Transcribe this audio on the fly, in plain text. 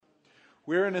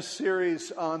We're in a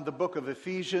series on the book of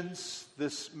Ephesians,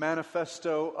 this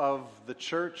manifesto of the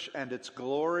church and its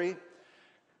glory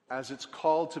as it's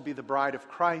called to be the bride of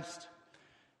Christ.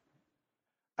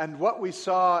 And what we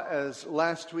saw as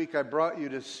last week, I brought you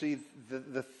to see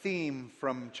the theme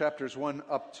from chapters 1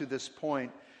 up to this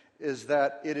point is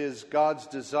that it is God's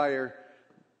desire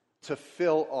to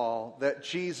fill all, that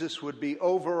Jesus would be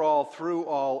over all, through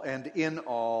all, and in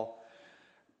all,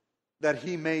 that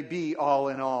He may be all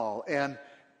in all, and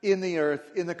in the earth,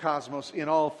 in the cosmos, in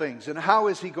all things. And how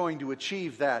is He going to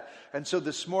achieve that? And so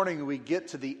this morning we get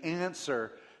to the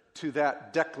answer to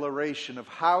that declaration of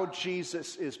how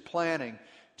Jesus is planning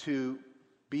to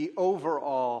be over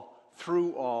all,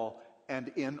 through all,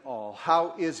 and in all.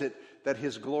 How is it that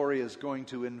His glory is going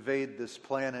to invade this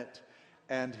planet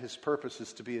and His purpose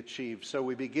is to be achieved? So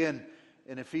we begin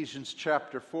in Ephesians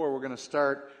chapter 4. We're going to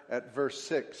start at verse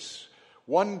 6.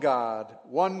 One God,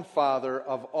 one Father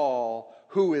of all,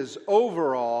 who is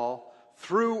over all,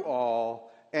 through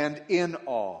all, and in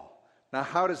all. Now,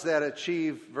 how does that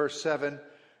achieve? Verse 7,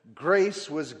 grace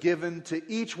was given to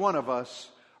each one of us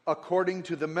according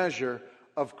to the measure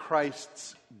of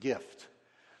Christ's gift.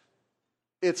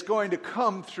 It's going to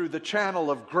come through the channel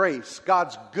of grace,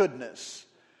 God's goodness,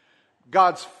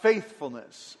 God's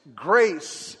faithfulness.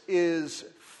 Grace is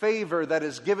favor that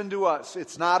is given to us.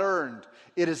 It's not earned.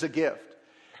 It is a gift.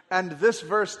 And this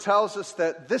verse tells us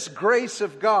that this grace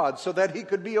of God, so that He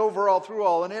could be over all, through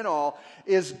all, and in all,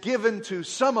 is given to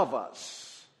some of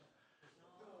us.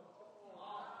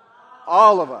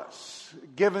 All of us.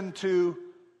 Given to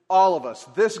all of us.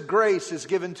 This grace is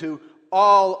given to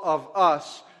all of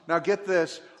us. Now get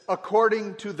this,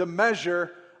 according to the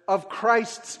measure of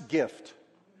Christ's gift.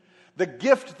 The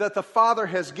gift that the Father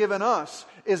has given us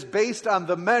is based on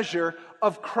the measure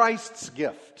of Christ's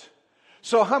gift.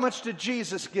 So how much did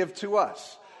Jesus give to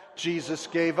us? Jesus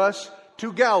gave us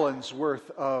 2 gallons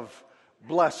worth of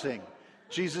blessing.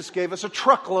 Jesus gave us a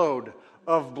truckload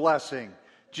of blessing.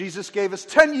 Jesus gave us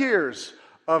 10 years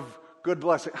of good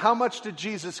blessing. How much did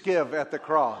Jesus give at the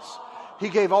cross? He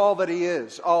gave all that He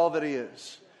is, all that He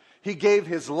is. He gave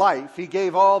His life. He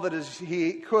gave all that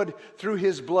He could through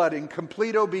His blood in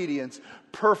complete obedience,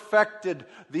 perfected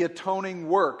the atoning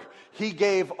work. He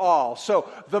gave all. So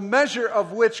the measure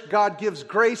of which God gives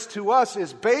grace to us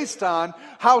is based on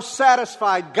how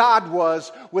satisfied God was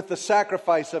with the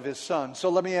sacrifice of His Son. So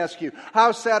let me ask you,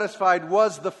 how satisfied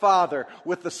was the Father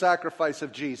with the sacrifice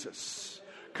of Jesus?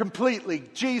 Completely.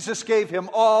 Jesus gave Him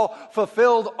all,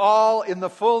 fulfilled all in the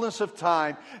fullness of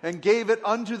time, and gave it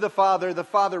unto the Father. The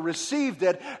Father received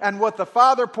it, and what the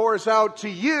Father pours out to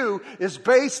you is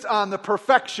based on the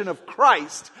perfection of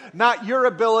Christ, not your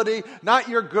ability, not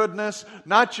your goodness,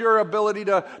 not your ability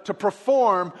to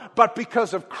perform, but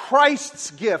because of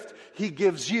Christ's gift, He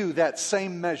gives you that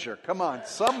same measure. Come on,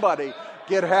 somebody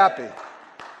get happy.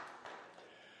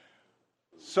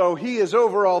 So He is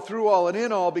over all, through all, and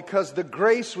in all because the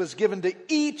grace was given to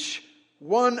each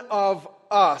one of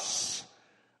us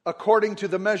according to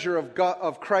the measure of God,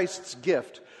 of Christ's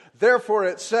gift. Therefore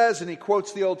it says, and he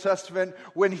quotes the Old Testament,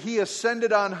 when He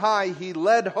ascended on high, He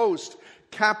led hosts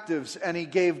captives and He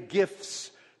gave gifts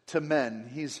to men.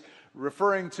 He's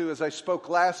referring to, as I spoke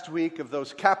last week, of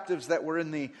those captives that were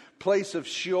in the place of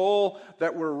Sheol,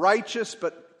 that were righteous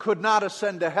but could not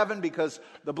ascend to heaven because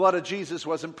the blood of Jesus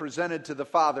wasn't presented to the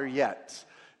Father yet.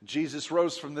 Jesus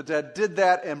rose from the dead, did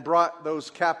that, and brought those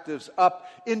captives up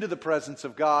into the presence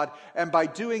of God. And by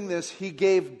doing this, He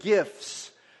gave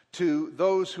gifts to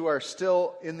those who are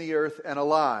still in the earth and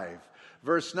alive.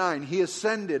 Verse 9, He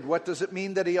ascended. What does it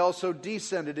mean that He also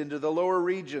descended into the lower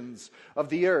regions of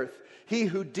the earth? He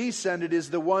who descended is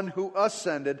the one who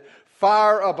ascended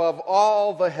far above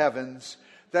all the heavens,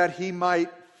 that He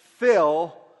might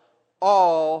fill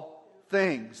all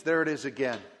things. There it is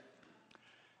again.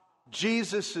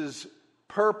 Jesus'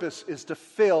 purpose is to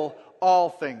fill all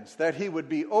things, that He would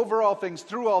be over all things,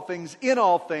 through all things, in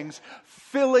all things,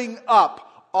 filling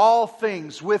up all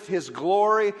things with His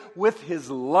glory, with His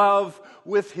love,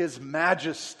 with His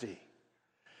majesty.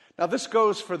 Now this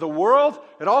goes for the world.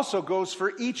 It also goes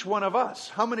for each one of us.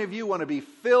 How many of you want to be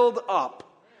filled up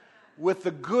with the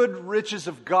good riches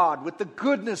of God, with the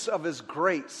goodness of His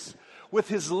grace, with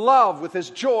His love, with His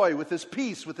joy, with His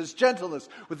peace, with His gentleness,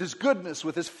 with His goodness,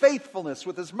 with His faithfulness,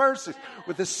 with His mercy,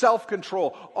 with His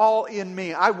self-control, all in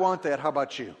me? I want that. How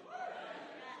about you?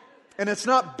 And it's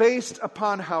not based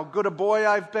upon how good a boy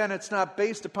I've been. It's not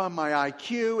based upon my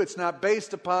IQ. It's not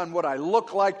based upon what I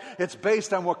look like. It's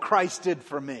based on what Christ did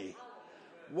for me.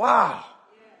 Wow.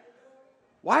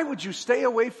 Why would you stay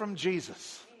away from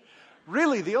Jesus?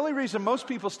 Really, the only reason most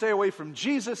people stay away from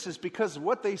Jesus is because of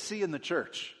what they see in the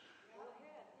church.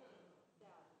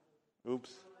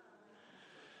 Oops.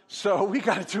 So we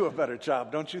got to do a better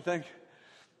job, don't you think?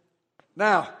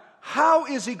 Now, how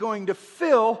is he going to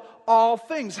fill all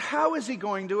things? How is he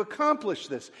going to accomplish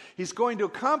this? He's going to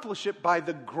accomplish it by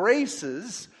the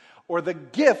graces or the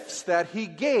gifts that he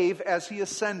gave as he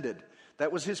ascended.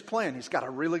 That was his plan. He's got a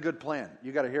really good plan.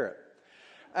 You got to hear it.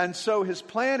 And so his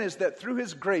plan is that through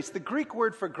his grace, the Greek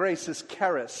word for grace is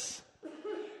charis.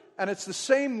 And it's the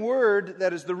same word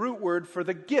that is the root word for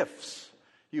the gifts.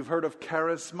 You've heard of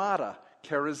charismata.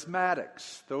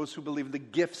 Charismatics, those who believe in the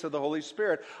gifts of the Holy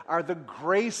Spirit, are the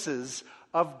graces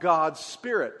of God's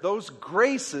Spirit. Those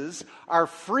graces are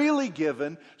freely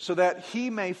given so that he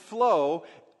may flow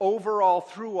over all,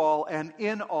 through all, and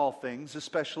in all things,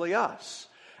 especially us.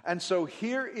 And so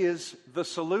here is the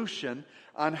solution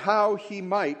on how he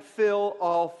might fill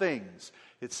all things.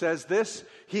 It says this: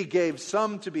 he gave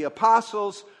some to be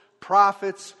apostles,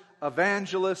 prophets,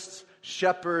 evangelists,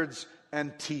 shepherds,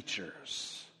 and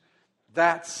teachers.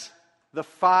 That's the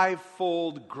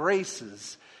fivefold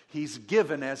graces he's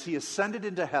given as he ascended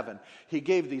into heaven. He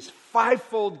gave these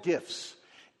fivefold gifts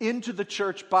into the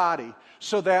church body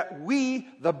so that we,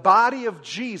 the body of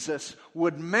Jesus,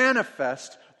 would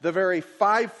manifest the very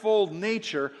fivefold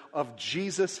nature of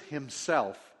Jesus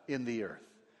himself in the earth.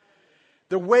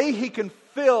 The way he can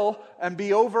fill and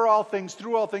be over all things,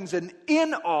 through all things, and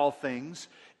in all things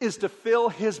is to fill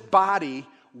his body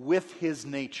with his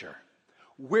nature.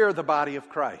 We're the body of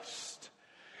Christ.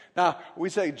 Now, we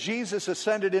say Jesus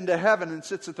ascended into heaven and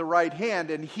sits at the right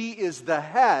hand, and he is the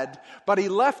head, but he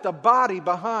left a body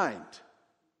behind.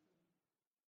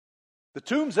 The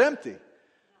tomb's empty.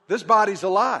 This body's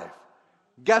alive.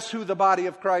 Guess who the body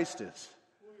of Christ is?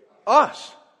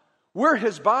 Us. We're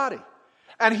his body.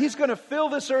 And he's going to fill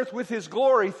this earth with his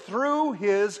glory through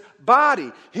his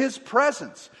body, his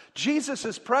presence.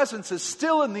 Jesus' presence is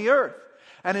still in the earth.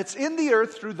 And it's in the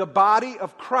earth through the body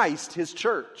of Christ, his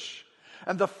church.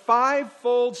 And the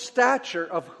fivefold stature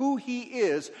of who he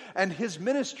is and his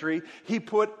ministry, he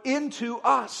put into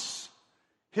us,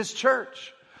 his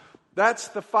church. That's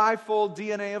the fivefold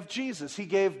DNA of Jesus. He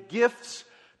gave gifts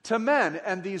to men.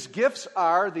 And these gifts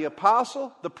are the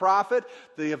apostle, the prophet,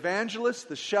 the evangelist,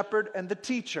 the shepherd, and the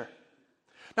teacher.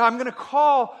 Now I'm going to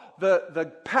call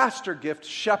the pastor gift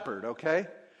shepherd, okay?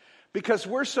 Because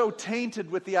we're so tainted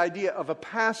with the idea of a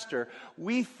pastor,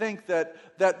 we think that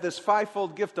this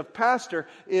fivefold gift of pastor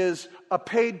is a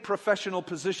paid professional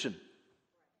position.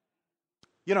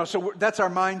 You know, so that's our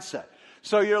mindset.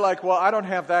 So you're like, well, I don't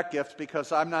have that gift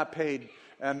because I'm not paid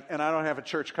and I don't have a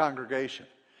church congregation.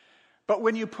 But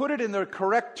when you put it in the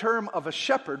correct term of a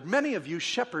shepherd, many of you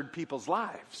shepherd people's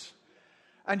lives.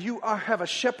 And you have a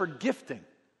shepherd gifting.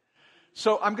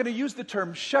 So I'm going to use the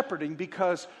term shepherding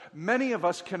because many of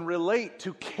us can relate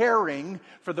to caring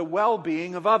for the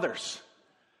well-being of others,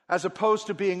 as opposed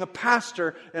to being a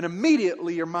pastor, and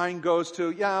immediately your mind goes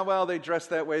to, yeah, well, they dress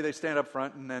that way, they stand up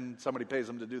front, and then somebody pays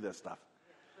them to do this stuff.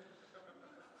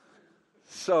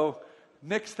 So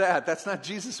nix that. That's not,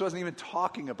 Jesus wasn't even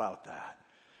talking about that.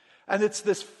 And it's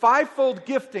this fivefold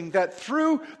gifting that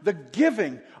through the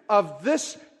giving of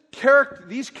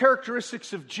these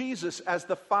characteristics of Jesus as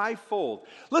the fivefold.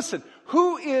 Listen,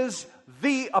 who is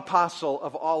the apostle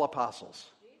of all apostles?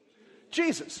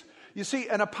 Jesus. You see,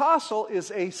 an apostle is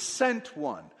a sent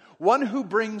one who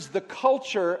brings the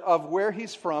culture of where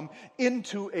he's from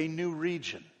into a new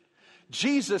region.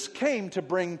 Jesus came to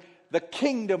bring the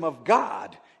kingdom of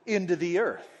God into the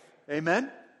earth. Amen?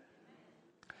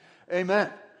 Amen.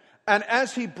 And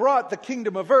as he brought the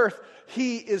kingdom of earth,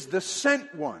 he is the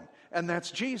sent one. And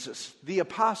that's Jesus, the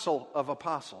apostle of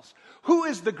apostles. Who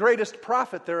is the greatest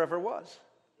prophet there ever was?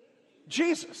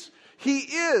 Jesus. He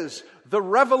is the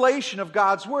revelation of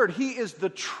God's word. He is the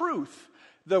truth,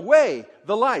 the way,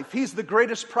 the life. He's the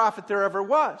greatest prophet there ever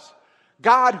was.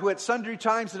 God, who at sundry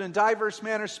times and in diverse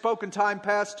manners spoke in time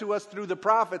past to us through the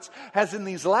prophets, has in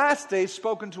these last days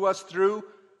spoken to us through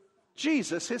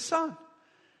Jesus, his Son.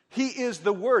 He is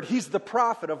the Word. He's the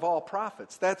prophet of all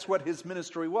prophets. That's what his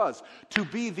ministry was, to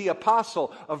be the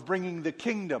apostle of bringing the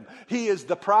kingdom. He is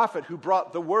the prophet who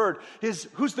brought the Word.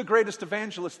 Who's the greatest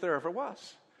evangelist there ever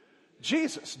was?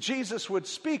 Jesus. Jesus would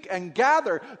speak and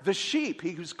gather the sheep.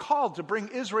 He was called to bring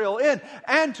Israel in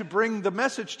and to bring the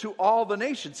message to all the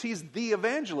nations. He's the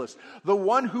evangelist, the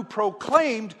one who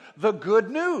proclaimed the good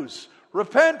news.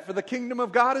 Repent, for the kingdom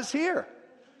of God is here.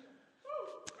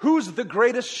 Who's the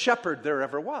greatest shepherd there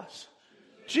ever was?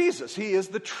 Jesus. He is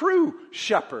the true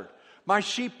shepherd. My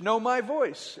sheep know my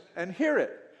voice and hear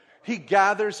it. He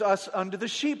gathers us under the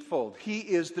sheepfold. He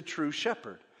is the true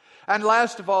shepherd. And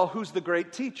last of all, who's the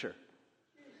great teacher?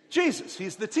 Jesus.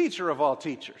 He's the teacher of all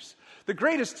teachers, the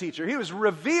greatest teacher. He was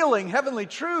revealing heavenly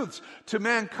truths to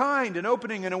mankind and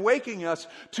opening and awakening us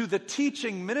to the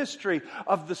teaching ministry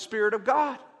of the Spirit of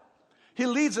God. He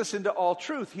leads us into all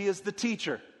truth. He is the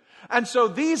teacher. And so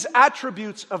these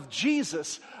attributes of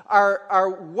Jesus are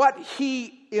what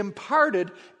He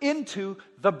imparted into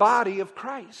the body of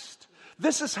Christ.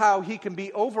 This is how He can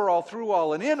be over all, through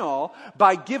all, and in all,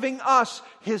 by giving us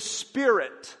His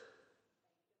Spirit.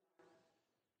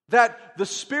 That the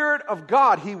Spirit of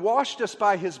God, He washed us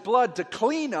by His blood to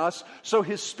clean us so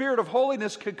His Spirit of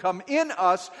holiness could come in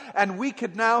us, and we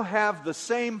could now have the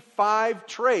same 5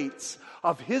 traits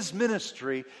of His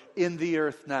ministry in the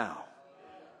earth now.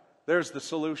 There's the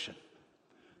solution.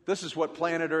 This is what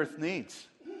planet Earth needs.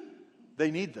 They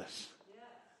need this.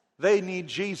 They need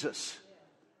Jesus.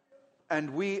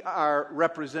 And we are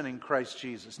representing Christ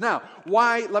Jesus. Now,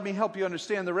 why? Let me help you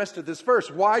understand the rest of this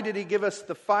verse. Why did He give us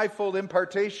the 5-fold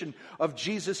impartation of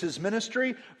Jesus'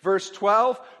 ministry? Verse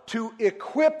 12, to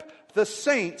equip the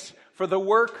saints for the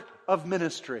work of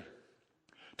ministry.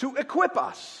 To equip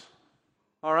us.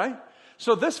 All right?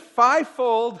 So this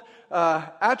 5-fold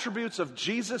attributes of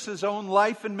Jesus' own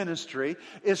life and ministry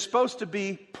is supposed to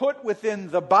be put within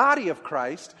the body of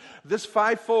Christ. This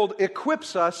 5-fold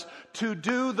equips us to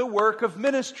do the work of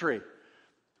ministry.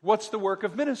 What's the work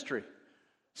of ministry?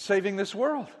 Saving this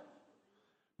world.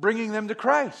 Bringing them to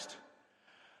Christ.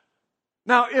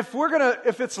 Now,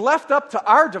 if it's left up to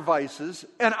our devices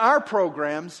and our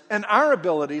programs and our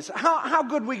abilities, how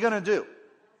good are we going to do?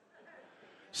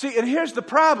 See, and here's the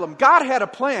problem. God had a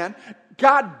plan.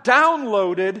 God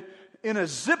downloaded in a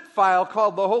zip file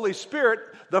called the Holy Spirit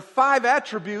the 5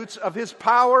 attributes of His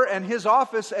power and His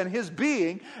office and His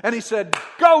being. And He said,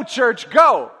 go church,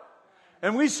 go.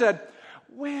 And we said,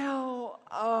 well,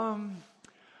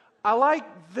 I like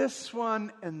this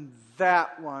one and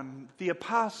that one. The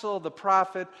apostle, the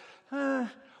prophet,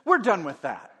 we're done with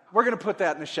that. We're going to put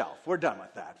that in the shelf. We're done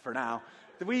with that for now.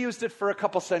 We used it for a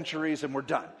couple centuries and we're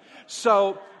done.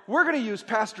 So we're going to use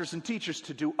pastors and teachers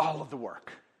to do all of the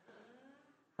work.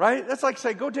 Right? That's like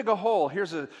say, go dig a hole.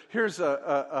 Here's a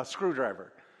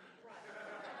screwdriver.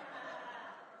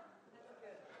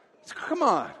 Come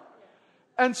on.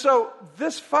 And so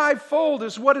this 5-fold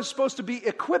is what is supposed to be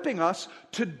equipping us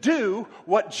to do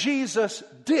what Jesus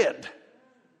did.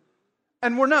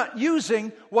 And we're not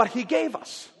using what He gave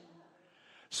us.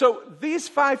 So these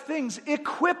 5 things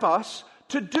equip us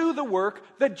to do the work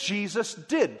that Jesus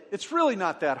did. It's really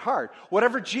not that hard.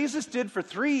 Whatever Jesus did for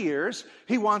 3 years,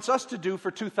 He wants us to do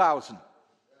for 2,000.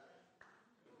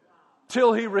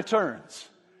 Till He returns.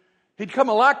 He'd come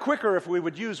a lot quicker if we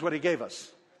would use what He gave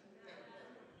us.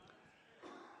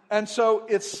 And so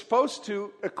it's supposed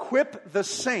to equip the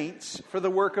saints for the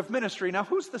work of ministry. Now,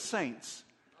 who's the saints?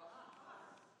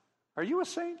 Are you a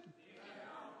saint?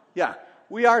 Yeah,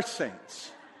 we are saints.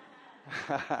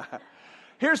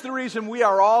 Here's the reason we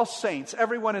are all saints.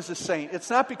 Everyone is a saint. It's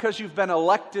not because you've been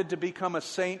elected to become a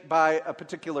saint by a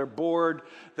particular board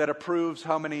that approves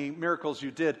how many miracles you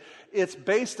did. It's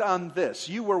based on this.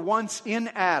 You were once in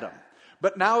Adam,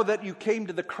 but now that you came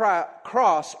to the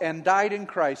cross and died in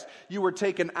Christ, you were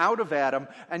taken out of Adam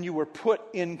and you were put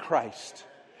in Christ.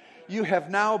 You have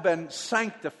now been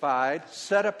sanctified,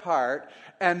 set apart,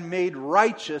 and made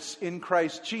righteous in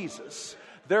Christ Jesus.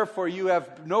 Therefore, you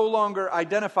have no longer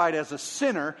identified as a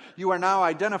sinner. You are now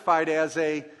identified as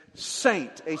a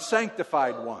saint, a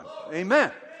sanctified one.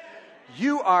 Amen.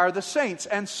 You are the saints.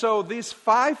 And so this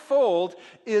 5-fold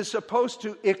is supposed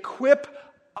to equip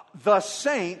the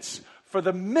saints for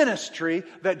the ministry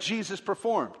that Jesus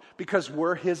performed. Because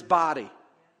we're His body.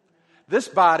 This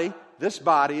body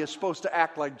is supposed to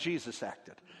act like Jesus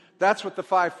acted. That's what the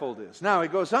 5-fold is. Now, He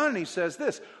goes on and He says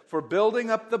this. For building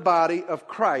up the body of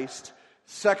Christ.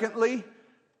 Secondly,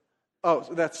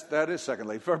 that is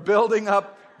secondly, for building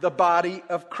up the body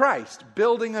of Christ,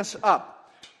 building us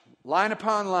up, line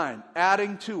upon line,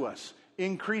 adding to us,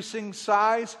 increasing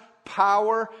size,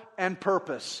 power, and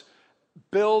purpose,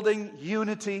 building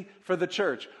unity for the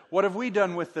church. What have we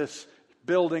done with this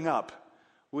building up?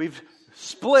 We've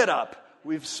split up,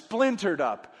 we've splintered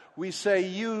up. We say,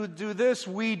 you do this,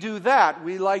 we do that.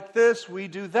 We like this, we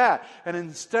do that. And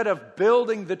instead of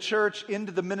building the church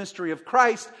into the ministry of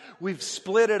Christ, we've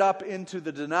split it up into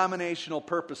the denominational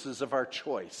purposes of our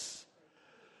choice.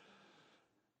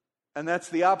 And that's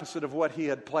the opposite of what He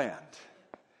had planned.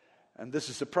 And this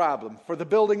is a problem. For the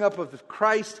building up of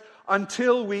Christ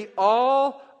until we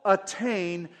all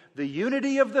attain the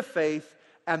unity of the faith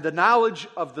and the knowledge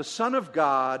of the Son of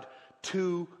God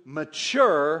to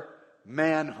mature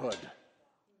manhood.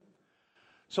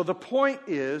 So the point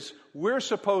is, we're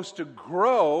supposed to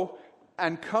grow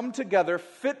and come together,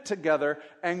 fit together,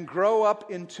 and grow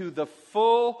up into the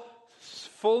fullness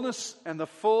and the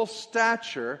full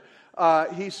stature,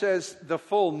 he says, the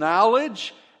full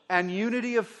knowledge and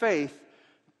unity of faith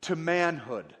to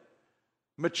manhood.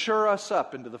 Mature us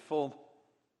up into the full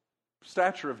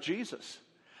stature of Jesus.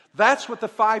 That's what the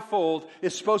fivefold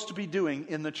is supposed to be doing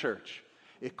in the church.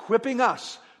 Equipping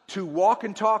us to walk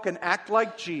and talk and act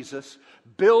like Jesus,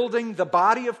 building the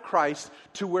body of Christ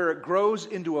to where it grows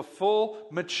into a full,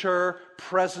 mature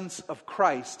presence of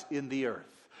Christ in the earth,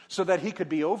 so that He could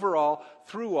be over all,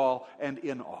 through all, and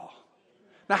in all.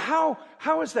 Now,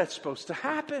 how is that supposed to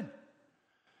happen?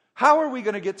 How are we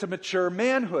going to get to mature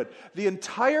manhood? The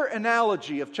entire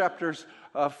analogy of chapters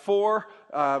 4,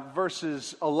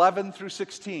 verses 11 through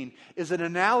 16, is an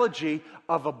analogy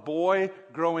of a boy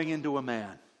growing into a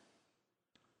man.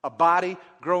 A body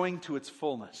growing to its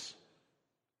fullness.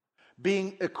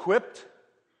 Being equipped,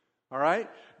 all right?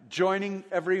 Joining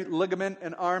every ligament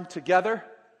and arm together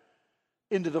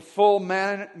into the full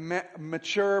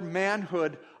mature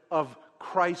manhood of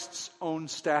Christ's own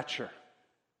stature.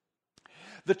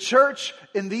 The church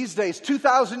in these days,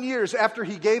 2,000 years after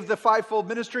He gave the fivefold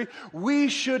ministry, we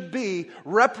should be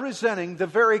representing the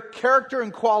very character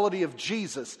and quality of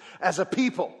Jesus as a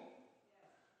people.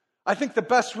 I think the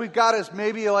best we've got is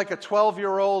maybe like a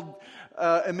 12-year-old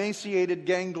emaciated,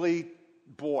 gangly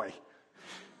boy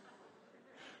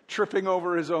tripping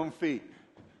over his own feet.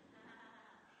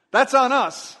 That's on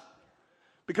us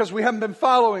because we haven't been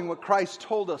following what Christ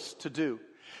told us to do.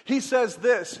 He says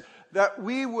this, that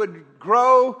we would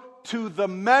grow to the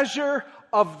measure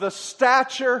of the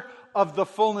stature of the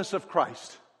fullness of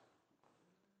Christ.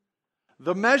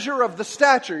 The measure of the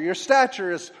stature. Your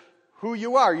stature is who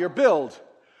you are, your build.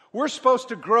 We're supposed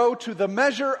to grow to the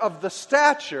measure of the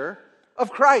stature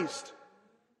of Christ.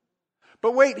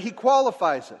 But wait, He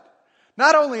qualifies it.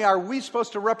 Not only are we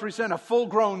supposed to represent a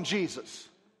full-grown Jesus,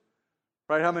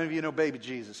 right? How many of you know baby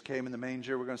Jesus came in the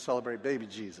manger? We're going to celebrate baby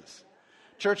Jesus.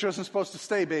 Church wasn't supposed to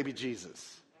stay baby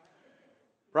Jesus,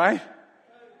 right?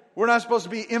 We're not supposed to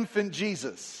be infant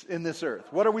Jesus in this earth.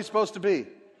 What are we supposed to be?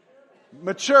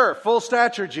 Mature, full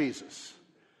stature Jesus.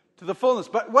 To the fullness.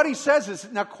 But what he says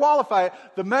is, now qualify it,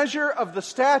 the measure of the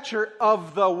stature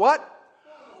of the what?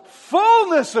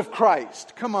 Fullness of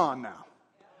Christ. Come on now.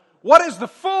 What is the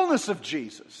fullness of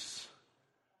Jesus?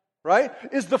 Right?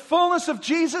 Is the fullness of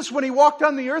Jesus when He walked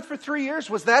on the earth for 3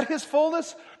 years, was that His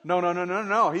fullness?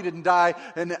 No. He didn't die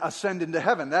and ascend into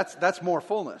heaven. That's more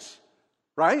fullness.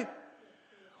 Right?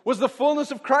 Was the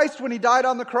fullness of Christ when He died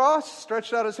on the cross,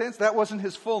 stretched out His hands? That wasn't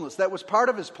His fullness. That was part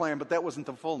of His plan, but that wasn't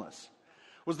the fullness.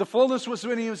 Was the fullness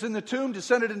when He was in the tomb,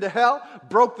 descended into hell,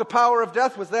 broke the power of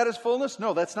death? Was that His fullness?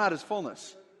 No, that's not His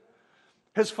fullness.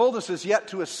 His fullness is yet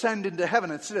to ascend into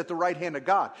heaven and sit at the right hand of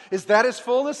God. Is that His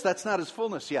fullness? That's not His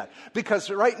fullness yet. Because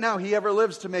right now He ever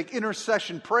lives to make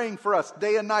intercession, praying for us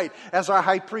day and night as our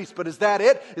high priest. But is that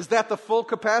it? Is that the full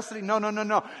capacity?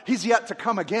 No. He's yet to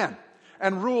come again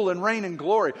and rule and reign in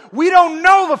glory. We don't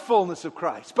know the fullness of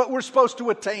Christ, but we're supposed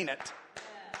to attain it.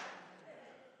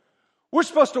 We're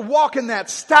supposed to walk in that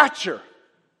stature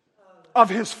of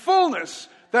His fullness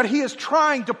that He is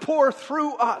trying to pour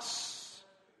through us.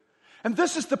 And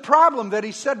this is the problem that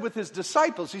He said with His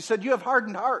disciples. He said, you have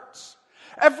hardened hearts.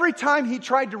 Every time He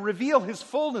tried to reveal His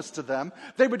fullness to them,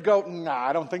 they would go, nah,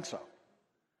 I don't think so.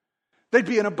 They'd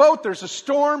be in a boat, there's a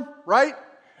storm, right?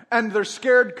 And they're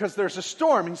scared because there's a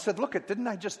storm. He said, look,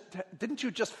 didn't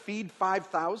you just feed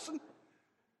 5,000?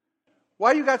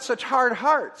 Why you got such hard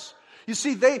hearts? You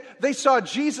see, they saw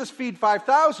Jesus feed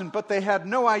 5,000, but they had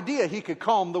no idea He could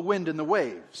calm the wind and the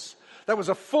waves. That was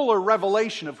a fuller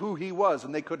revelation of who He was,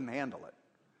 and they couldn't handle it.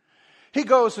 He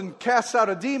goes and casts out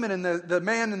a demon in the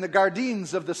man in the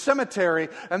Gardens of the cemetery,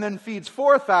 and then feeds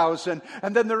 4,000,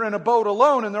 and then they're in a boat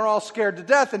alone, and they're all scared to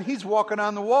death, and He's walking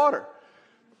on the water.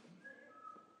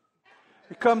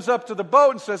 He comes up to the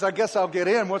boat and says, I guess I'll get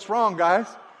in. What's wrong, guys?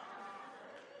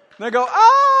 And they go,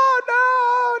 oh,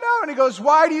 no. And He goes,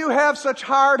 why do you have such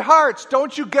hard hearts?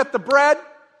 Don't you get the bread?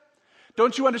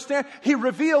 Don't you understand? He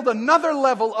revealed another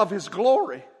level of His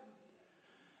glory.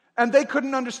 And they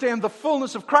couldn't understand the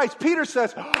fullness of Christ. Peter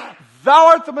says, thou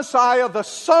art the Messiah, the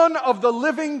Son of the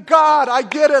living God. I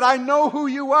get it. I know who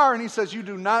you are. And He says, you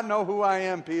do not know who I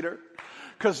am, Peter.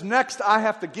 Because next I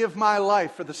have to give my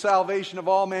life for the salvation of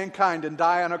all mankind and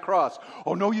die on a cross.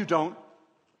 Oh, no, you don't.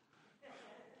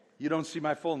 You don't see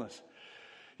my fullness.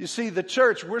 You see, the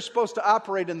church, we're supposed to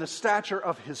operate in the stature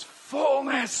of His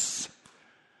fullness.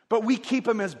 But we keep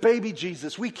Him as baby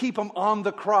Jesus. We keep Him on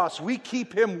the cross. We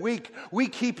keep Him weak. We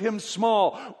keep Him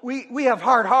small. We have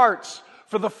hard hearts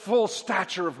for the full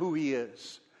stature of who He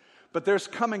is. But there's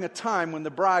coming a time when the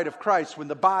bride of Christ, when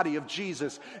the body of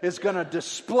Jesus is going to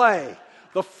display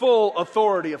the full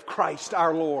authority of Christ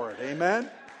our Lord. Amen?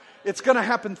 It's going to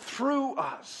happen through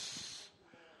us.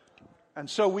 And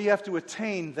so we have to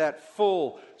attain that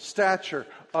full stature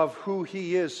of who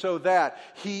He is, so that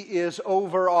He is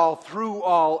over all, through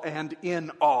all, and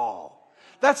in all.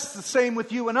 That's the same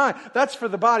with you and I. That's for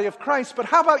the body of Christ. But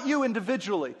how about you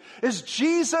individually? Is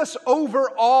Jesus over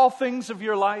all things of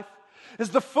your life? Is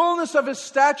the fullness of His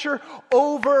stature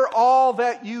over all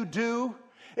that you do?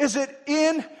 Is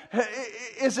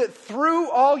it through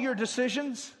all your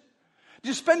decisions? Do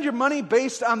you spend your money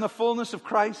based on the fullness of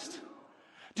Christ?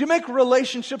 Do you make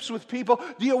relationships with people?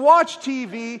 Do you watch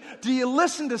TV? Do you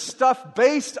listen to stuff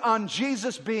based on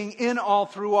Jesus being in all,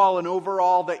 through all, and over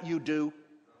all that you do?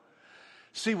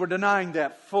 See, we're denying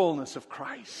that fullness of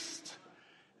Christ.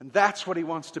 And that's what He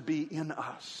wants to be in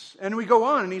us. And we go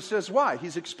on and He says why.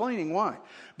 He's explaining why.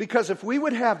 Because if we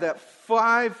would have that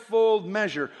fivefold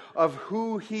measure of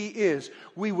who He is,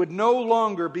 we would no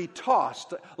longer be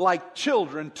tossed like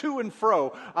children to and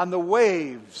fro on the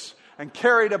waves and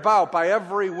carried about by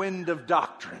every wind of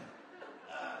doctrine.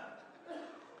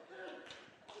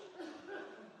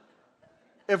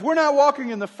 If we're not walking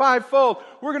in the fivefold,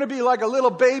 we're going to be like a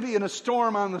little baby in a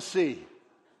storm on the sea.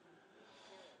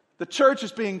 The church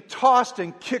is being tossed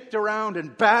and kicked around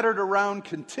and battered around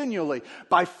continually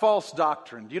by false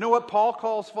doctrine. Do you know what Paul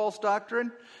calls false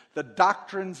doctrine? The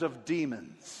doctrines of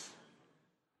demons.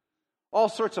 All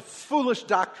sorts of foolish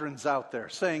doctrines out there,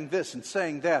 saying this and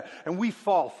saying that, and we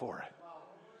fall for it.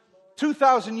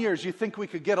 2,000 years, you think we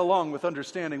could get along with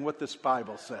understanding what this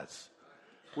Bible says.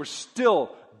 We're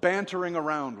still bantering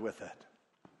around with it.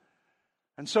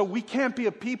 And so we can't be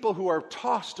a people who are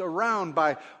tossed around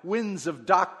by winds of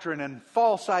doctrine and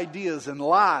false ideas and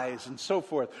lies and so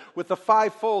forth. With the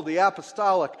fivefold, the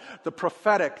apostolic, the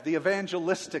prophetic, the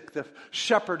evangelistic, the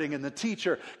shepherding, and the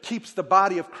teacher keeps the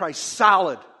body of Christ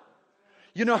solid.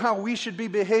 You know how we should be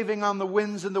behaving on the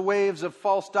winds and the waves of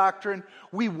false doctrine?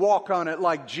 We walk on it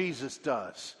like Jesus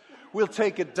does. We'll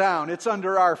take it down. It's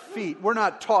under our feet. We're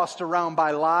not tossed around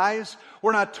by lies.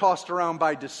 We're not tossed around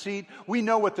by deceit. We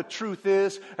know what the truth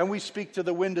is, and we speak to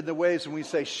the wind and the waves and we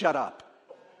say, shut up.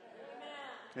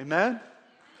 Amen?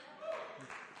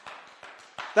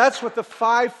 That's what the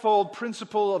fivefold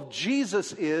principle of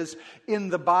Jesus is in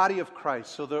the body of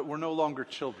Christ, so that we're no longer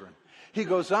children. He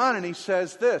goes on and he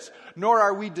says this, nor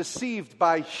are we deceived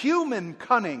by human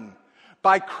cunning,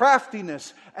 by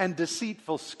craftiness and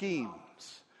deceitful schemes.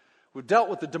 We've dealt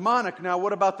with the demonic. Now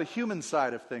what about the human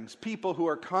side of things? People who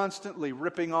are constantly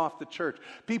ripping off the church.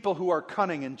 People who are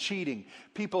cunning and cheating.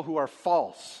 People who are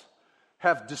false.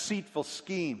 Have deceitful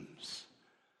schemes.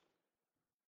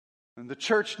 And the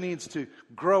church needs to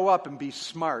grow up and be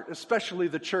smart. Especially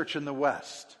the church in the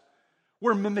West.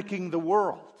 We're mimicking the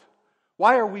world.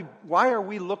 Why are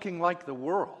we looking like the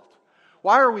world?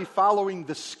 Why are we following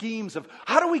the schemes of,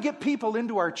 how do we get people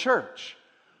into our church?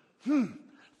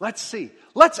 Let's see.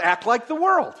 Let's act like the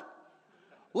world.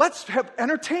 Let's have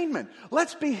entertainment.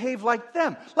 Let's behave like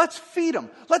them. Let's feed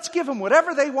them. Let's give them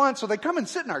whatever they want so they come and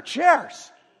sit in our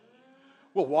chairs.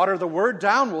 We'll water the word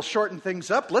down. We'll shorten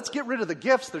things up. Let's get rid of the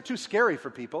gifts. They're too scary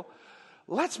for people.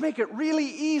 Let's make it really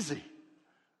easy.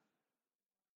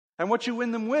 And what you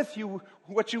win them with,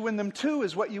 what you win them to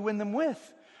is what you win them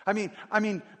with. I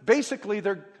mean, basically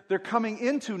they're coming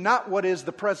into not what is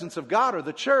the presence of God or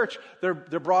the church. They're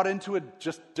brought into a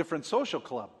just different social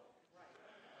club.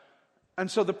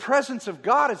 And so the presence of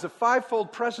God is a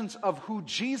fivefold presence of who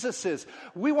Jesus is.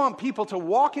 We want people to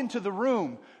walk into the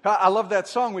room. I love that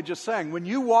song we just sang. When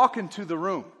you walk into the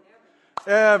room,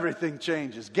 everything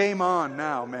changes. Game on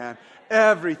now, man.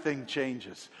 Everything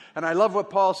changes. And I love what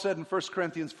Paul said in 1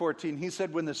 Corinthians 14. He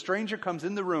said, when the stranger comes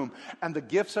in the room and the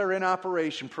gifts are in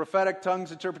operation, prophetic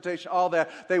tongues, interpretation, all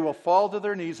that, they will fall to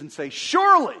their knees and say,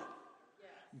 surely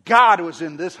God was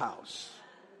in this house.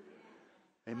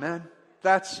 Amen?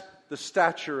 That's the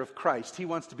stature of Christ. He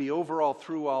wants to be over all,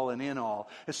 through all, and in all,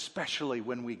 especially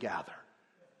when we gather.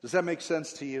 Does that make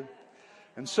sense to you?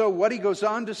 And so what he goes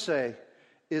on to say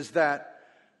is that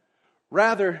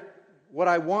rather, what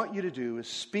I want you to do is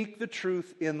speak the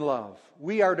truth in love.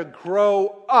 We are to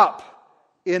grow up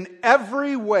in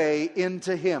every way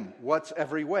into Him. What's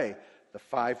every way? The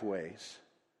 5 ways.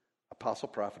 Apostle,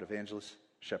 prophet, evangelist,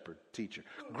 shepherd, teacher.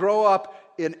 Grow up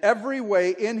in every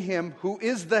way in Him who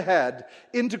is the head,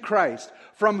 into Christ,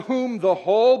 from whom the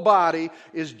whole body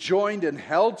is joined and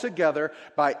held together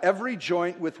by every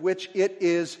joint with which it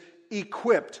is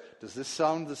equipped. Does this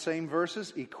sound the same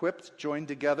verses? Equipped, joined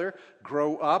together,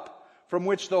 grow up. from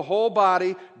which the whole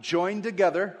body joined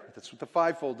together, that's what the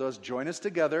fivefold does, join us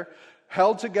together,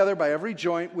 held together by every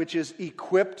joint, which is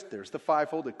equipped, there's the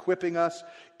fivefold, equipping us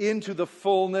into the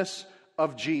fullness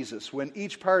of Jesus. When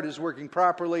each part is working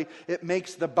properly, it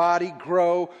makes the body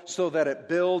grow so that it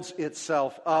builds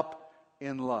itself up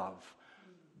in love.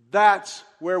 That's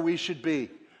where we should be.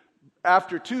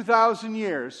 After 2,000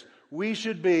 years, we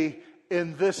should be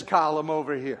in this column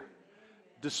over here,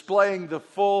 displaying the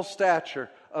full stature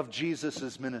of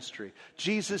Jesus' ministry.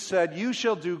 Jesus said, "You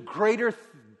shall do greater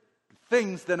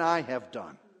things than I have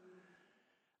done."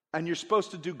 And you're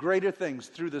supposed to do greater things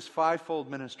through this fivefold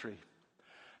ministry.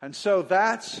 And so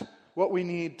that's what we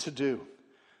need to do.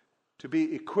 To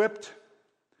be equipped,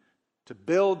 to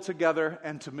build together,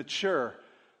 and to mature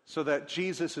so that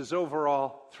Jesus is over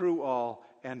all, through all,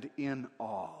 and in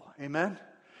all. Amen?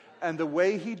 And the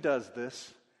way He does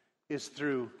this is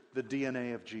through the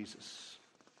DNA of Jesus.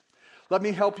 Let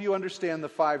me help you understand the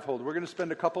fivefold. We're going to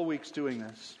spend a couple weeks doing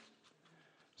this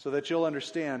so that you'll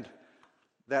understand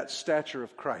that stature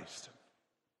of Christ.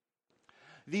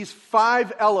 These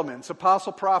 5 elements,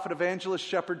 apostle, prophet, evangelist,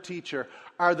 shepherd, teacher,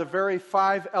 are the very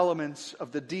 5 elements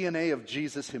of the DNA of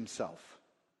Jesus Himself.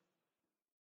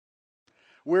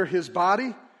 We're His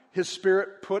body. His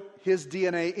Spirit put His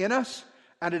DNA in us,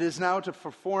 and it is now to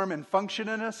perform and function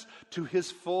in us to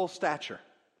His full stature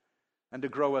and to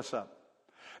grow us up.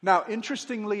 Now,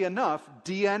 interestingly enough,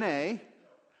 DNA,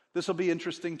 this will be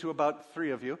interesting to about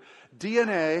 3 of you,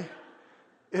 DNA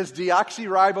is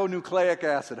deoxyribonucleic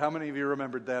acid. How many of you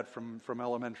remembered that from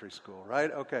elementary school,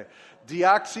 right? Okay.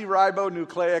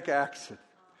 Deoxyribonucleic acid.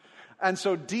 And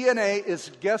so DNA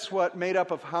is, guess what, made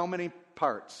up of how many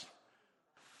parts?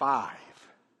 5.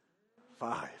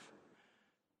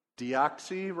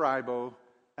 Deoxyribo,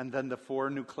 and then the 4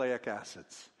 nucleic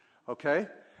acids. Okay?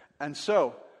 And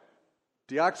so,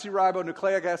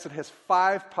 deoxyribonucleic acid has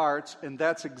 5 parts, and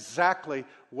that's exactly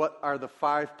what are the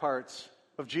 5 parts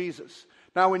of Jesus.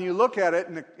 Now, when you look at it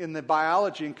in the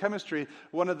biology and chemistry,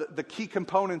 one of the key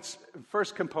components,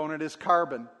 first component is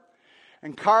carbon.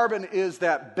 And carbon is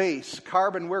that base.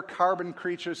 Carbon, we're carbon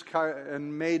creatures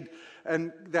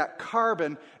and that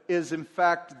carbon is in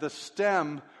fact the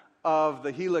stem of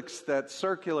the helix, that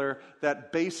circular,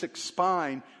 that basic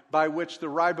spine by which the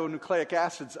ribonucleic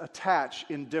acids attach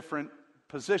in different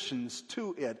positions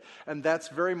to it. And that's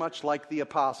very much like the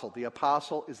apostle. The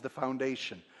apostle is the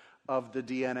foundation of the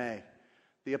DNA.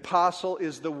 The apostle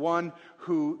is the one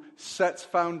who sets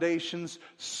foundations,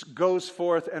 goes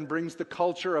forth and brings the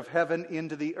culture of heaven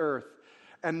into the earth,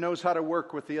 and knows how to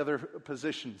work with the other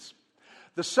positions.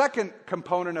 The second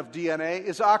component of DNA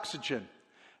is oxygen.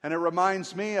 And it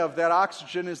reminds me of that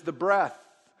oxygen is the breath,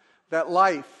 that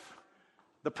life,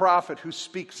 the prophet who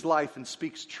speaks life and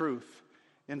speaks truth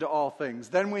into all things.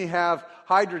 Then we have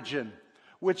hydrogen,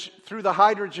 which through the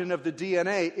hydrogen of the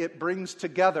DNA, it brings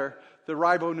together the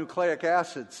ribonucleic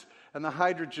acids. And the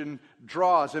hydrogen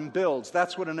draws and builds.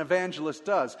 That's what an evangelist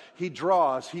does. He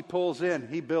draws, he pulls in,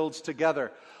 he builds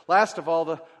together. Last of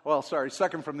all,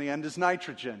 second from the end is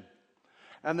nitrogen.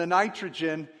 And the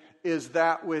nitrogen is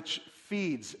that which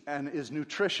feeds and is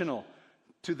nutritional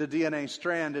to the DNA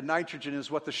strand. And nitrogen is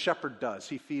what the shepherd does.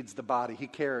 He feeds the body. He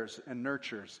cares and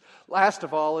nurtures. Last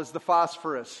of all is the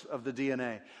phosphorus of the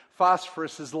DNA.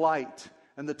 Phosphorus is light.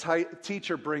 And the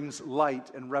teacher brings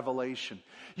light and revelation.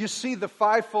 You see, the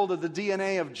fivefold of the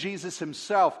DNA of Jesus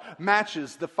Himself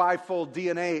matches the fivefold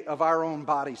DNA of our own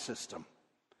body system.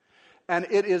 And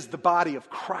it is the body of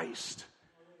Christ.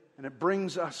 And it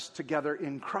brings us together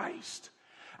in Christ.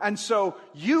 And so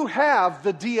you have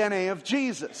the DNA of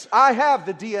Jesus. I have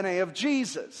the DNA of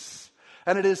Jesus.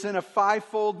 And it is in a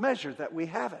fivefold measure that we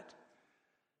have it.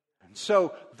 And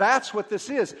so that's what this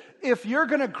is. If you're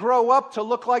going to grow up to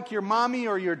look like your mommy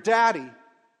or your daddy,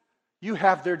 you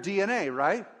have their DNA,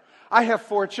 right? I have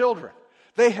 4 children.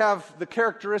 They have the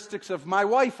characteristics of my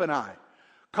wife and I.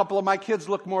 A couple of my kids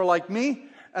look more like me,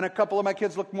 and a couple of my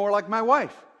kids look more like my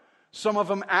wife. Some of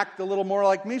them act a little more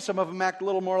like me. Some of them act a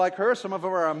little more like her. Some of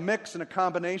them are a mix and a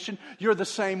combination. You're the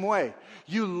same way.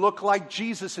 You look like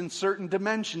Jesus in certain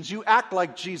dimensions. You act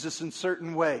like Jesus in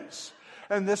certain ways.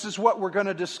 And this is what we're going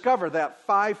to discover, that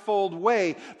fivefold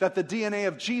way that the DNA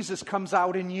of Jesus comes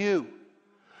out in you.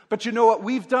 But you know what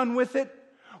we've done with it?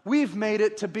 We've made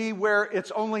it to be where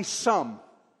it's only some.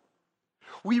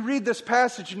 We read this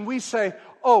passage and we say,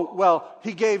 oh, well,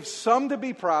 He gave some to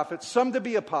be prophets, some to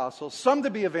be apostles, some to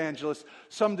be evangelists,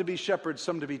 some to be shepherds,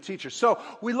 some to be teachers. So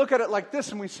we look at it like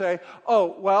this and we say,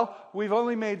 oh, well, we've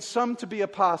only made some to be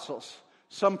apostles,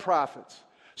 some prophets.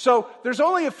 So there's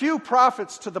only a few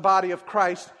prophets to the body of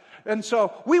Christ, and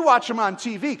so we watch them on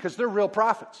TV because they're real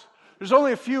prophets. There's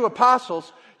only a few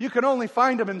apostles. You can only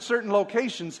find them in certain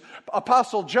locations.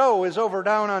 Apostle Joe is over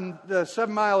down on the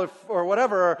 7 Mile or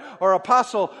whatever, or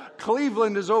Apostle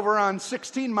Cleveland is over on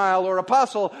 16 Mile, or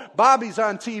Apostle Bobby's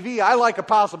on TV. I like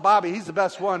Apostle Bobby. He's the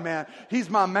best one, man. He's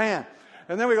my man.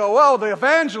 And then we go, well, the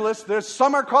evangelist,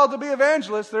 some are called to be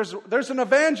evangelists. There's an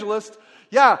evangelist.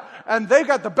 Yeah, and they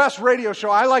got the best radio show.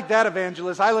 I like that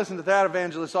evangelist. I listen to that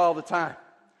evangelist all the time.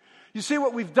 You see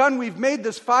what we've done? We've made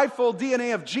this fivefold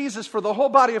DNA of Jesus for the whole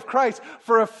body of Christ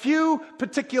for a few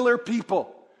particular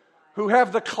people who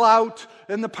have the clout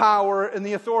and the power and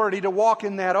the authority to walk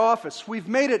in that office. We've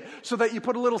made it so that you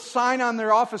put a little sign on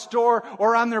their office door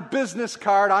or on their business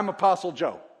card, I'm Apostle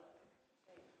Joe.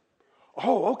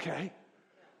 Oh, okay.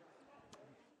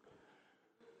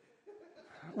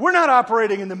 We're not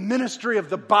operating in the ministry of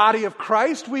the body of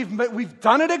Christ. We've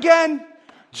done it again.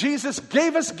 Jesus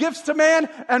gave us gifts to man,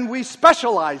 and we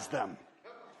specialize them.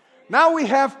 Now we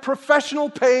have professional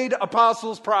paid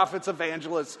apostles, prophets,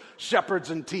 evangelists, shepherds,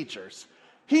 and teachers.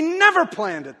 He never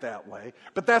planned it that way,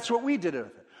 but that's what we did with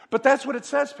it. But that's what it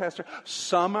says, Pastor.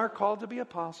 Some are called to be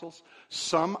apostles,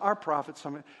 some are prophets.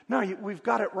 No, we've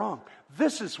got it wrong.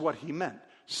 This is what he meant.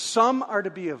 Some are to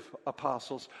be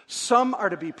apostles, some are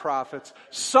to be prophets,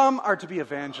 some are to be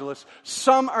evangelists,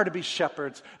 some are to be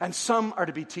shepherds, and some are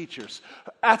to be teachers.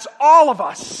 That's all of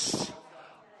us.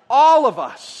 All of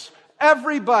us.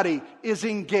 Everybody is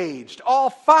engaged. All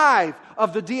 5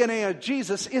 of the DNA of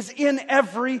Jesus is in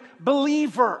every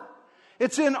believer.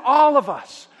 It's in all of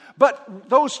us. But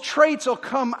those traits will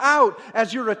come out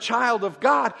as you're a child of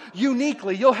God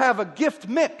uniquely. You'll have a gift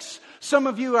mix. Some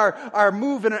of you are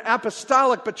moving an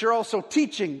apostolic, but you're also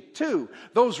teaching too.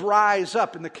 Those rise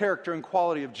up in the character and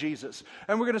quality of Jesus.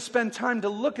 And we're going to spend time to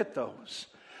look at those.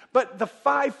 But the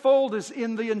fivefold is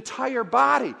in the entire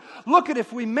body. Look at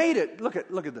if we made it. Look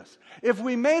at this. If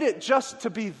we made it just to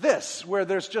be this, where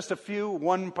there's just a few,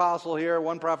 one apostle here,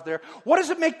 one prophet there, what does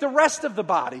it make the rest of the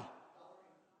body?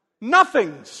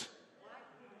 Nothings.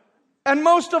 And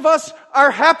most of us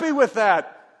are happy with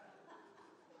that.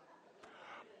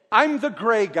 I'm the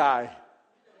gray guy.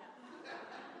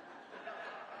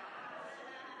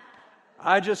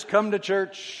 I just come to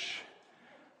church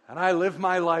and I live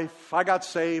my life. I got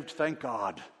saved, thank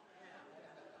God.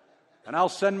 And I'll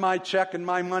send my check and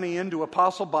my money into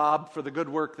Apostle Bob for the good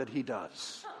work that he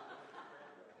does.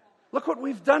 Look what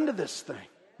we've done to this thing.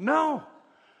 No.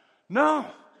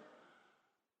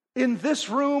 In this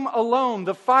room alone,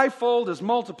 the fivefold is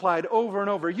multiplied over and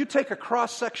over. You take a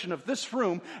cross-section of this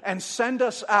room and send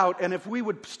us out, and if we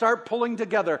would start pulling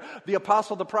together the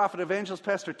apostle, the prophet, evangelist,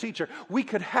 pastor, teacher, we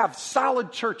could have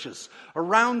solid churches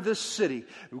around this city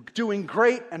doing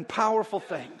great and powerful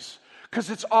things. Because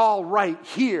it's all right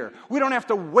here. We don't have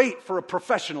to wait for a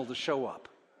professional to show up.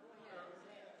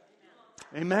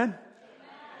 Amen?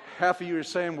 Half of you are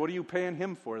saying, what are you paying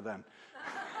him for then?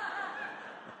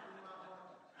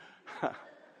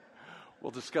 We'll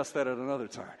discuss that at another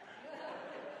time.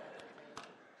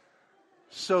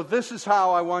 So this is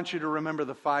how I want you to remember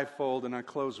the fivefold, and I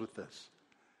close with this.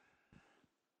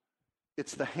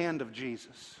 It's the hand of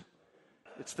Jesus.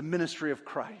 It's the ministry of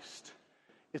Christ.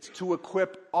 It's to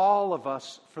equip all of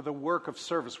us for the work of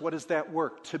service. What is that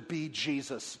work? To be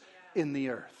Jesus in the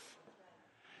earth.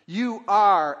 You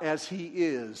are as he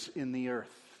is in the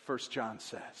earth, 1 John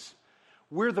says.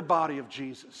 We're the body of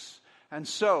Jesus. And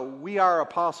so, we are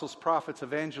apostles, prophets,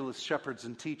 evangelists, shepherds,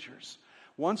 and teachers.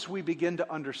 Once we begin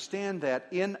to understand that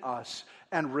in us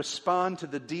and respond to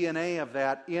the DNA of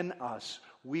that in us,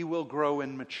 we will grow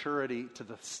in maturity to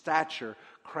the stature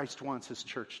Christ wants his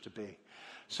church to be.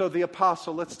 So the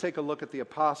apostle, let's take a look at the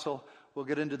apostle. We'll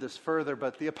get into this further,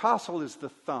 but the apostle is the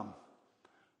thumb.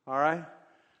 All right?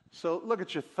 So look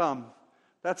at your thumb.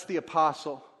 That's the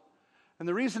apostle. And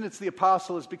the reason it's the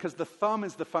apostle is because the thumb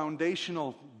is the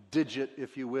foundational digit,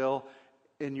 if you will,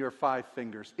 in your 5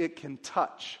 fingers. It can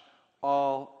touch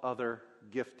all other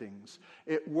giftings.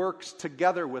 It works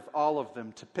together with all of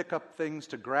them to pick up things,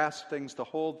 to grasp things, to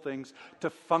hold things, to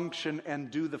function and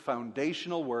do the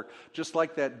foundational work, just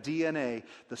like that DNA,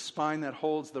 the spine that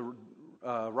holds the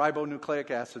ribonucleic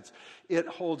acids, it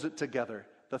holds it together.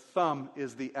 The thumb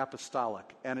is the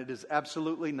apostolic, and it is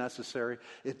absolutely necessary.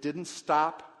 It didn't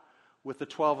stop with the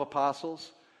 12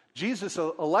 apostles. Jesus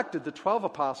elected the 12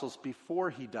 apostles before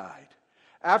he died.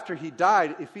 After he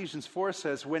died, Ephesians 4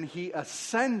 says, when he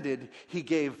ascended, he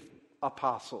gave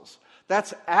apostles.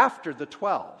 That's after the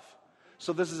 12.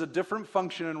 So this is a different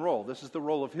function and role. This is the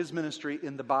role of his ministry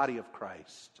in the body of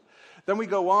Christ. Then we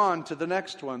go on to the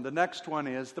next one. The next one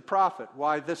is the prophet.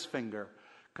 Why this finger?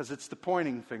 because it's the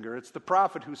pointing finger. It's the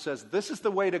prophet who says, this is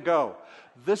the way to go.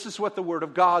 This is what the Word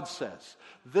of God says.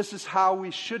 This is how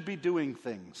we should be doing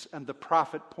things. And the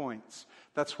prophet points.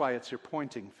 That's why it's your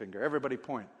pointing finger. Everybody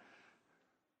point.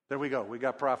 There we go. We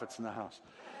got prophets in the house.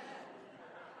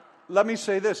 Let me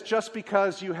say this. Just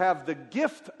because you have the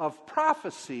gift of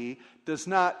prophecy does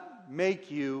not make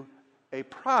you a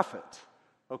prophet.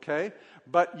 Okay?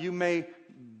 But you may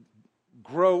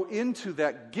grow into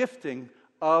that gifting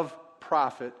of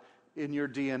prophet in your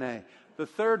DNA. The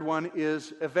third one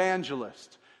is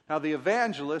evangelist. Now the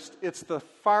evangelist, it's the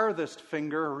farthest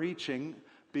finger reaching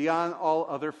beyond all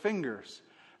other fingers.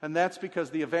 And that's because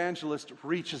the evangelist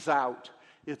reaches out.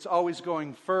 It's always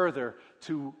going further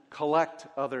to collect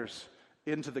others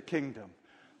into the kingdom.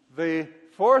 The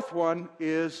fourth one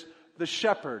is the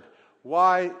shepherd.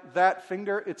 Why that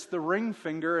finger? It's the ring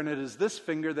finger, and it is this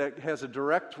finger that has a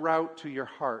direct route to your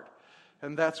heart.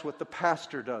 And that's what the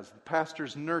pastor does. The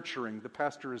pastor's nurturing, the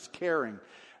pastor is caring,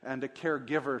 and a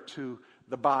caregiver to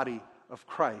the body of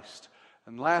Christ.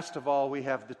 And last of all, we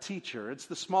have the teacher. It's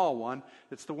the small one.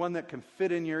 It's the one that can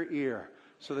fit in your ear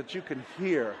so that you can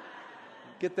hear.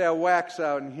 Get that wax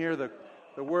out and hear the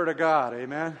Word of God.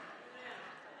 Amen?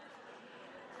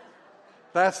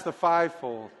 That's the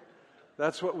fivefold.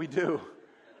 That's what we do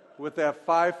with that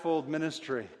fivefold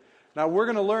ministry. Now we're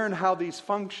going to learn how these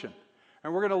function.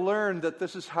 And we're going to learn that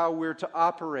this is how we're to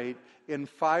operate in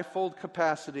fivefold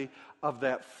capacity of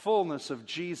that fullness of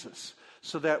Jesus.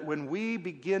 So that when we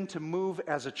begin to move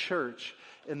as a church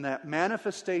in that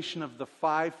manifestation of the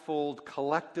fivefold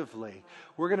collectively,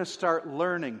 we're going to start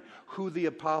learning who the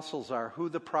apostles are, who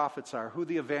the prophets are, who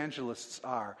the evangelists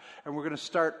are. And we're going to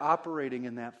start operating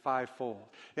in that fivefold.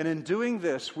 And in doing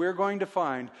this, we're going to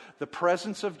find the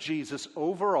presence of Jesus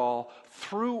over all,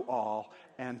 through all,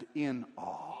 and in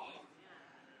all.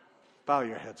 Bow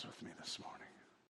your heads with me this morning.